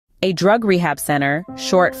A drug rehab center,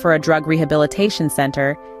 short for a drug rehabilitation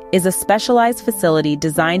center, is a specialized facility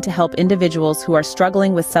designed to help individuals who are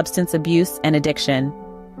struggling with substance abuse and addiction.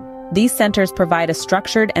 These centers provide a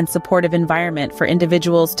structured and supportive environment for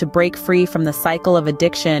individuals to break free from the cycle of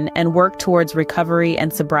addiction and work towards recovery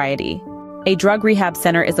and sobriety. A drug rehab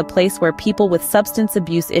center is a place where people with substance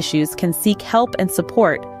abuse issues can seek help and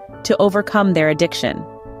support to overcome their addiction.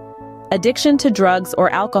 Addiction to drugs or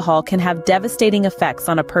alcohol can have devastating effects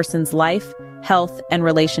on a person's life, health, and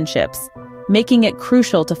relationships, making it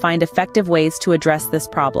crucial to find effective ways to address this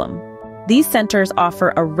problem. These centers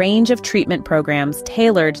offer a range of treatment programs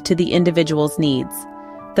tailored to the individual's needs.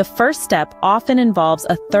 The first step often involves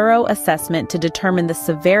a thorough assessment to determine the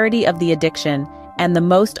severity of the addiction and the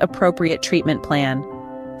most appropriate treatment plan.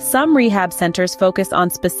 Some rehab centers focus on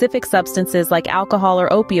specific substances like alcohol or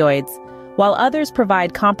opioids, while others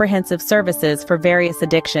provide comprehensive services for various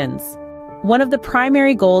addictions. One of the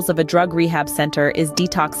primary goals of a drug rehab center is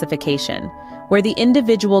detoxification, where the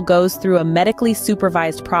individual goes through a medically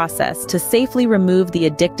supervised process to safely remove the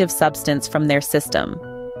addictive substance from their system.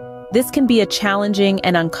 This can be a challenging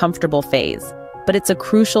and uncomfortable phase, but it's a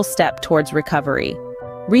crucial step towards recovery.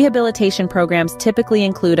 Rehabilitation programs typically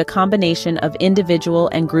include a combination of individual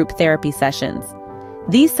and group therapy sessions.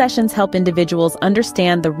 These sessions help individuals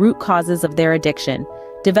understand the root causes of their addiction,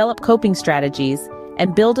 develop coping strategies,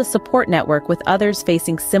 and build a support network with others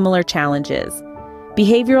facing similar challenges.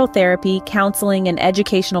 Behavioral therapy, counseling, and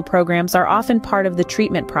educational programs are often part of the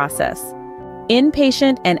treatment process.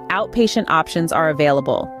 Inpatient and outpatient options are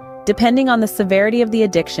available, depending on the severity of the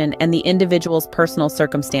addiction and the individual's personal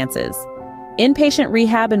circumstances. Inpatient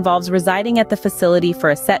rehab involves residing at the facility for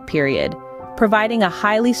a set period, providing a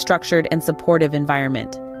highly structured and supportive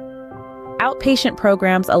environment. Outpatient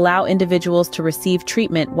programs allow individuals to receive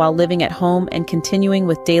treatment while living at home and continuing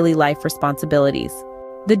with daily life responsibilities.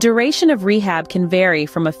 The duration of rehab can vary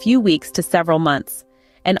from a few weeks to several months,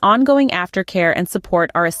 and ongoing aftercare and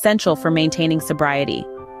support are essential for maintaining sobriety.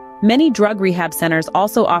 Many drug rehab centers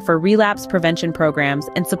also offer relapse prevention programs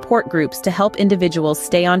and support groups to help individuals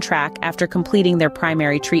stay on track after completing their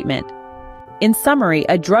primary treatment. In summary,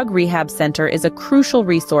 a drug rehab center is a crucial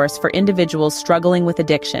resource for individuals struggling with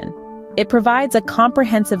addiction. It provides a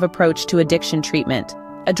comprehensive approach to addiction treatment,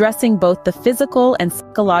 addressing both the physical and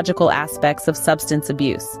psychological aspects of substance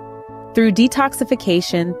abuse. Through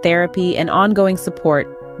detoxification, therapy, and ongoing support,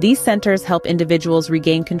 these centers help individuals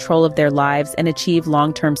regain control of their lives and achieve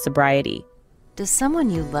long-term sobriety. Does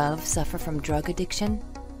someone you love suffer from drug addiction?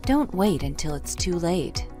 Don't wait until it's too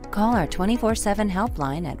late. Call our 24/7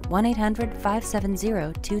 helpline at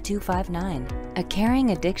 1-800-570-2259. A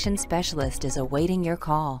caring addiction specialist is awaiting your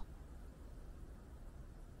call.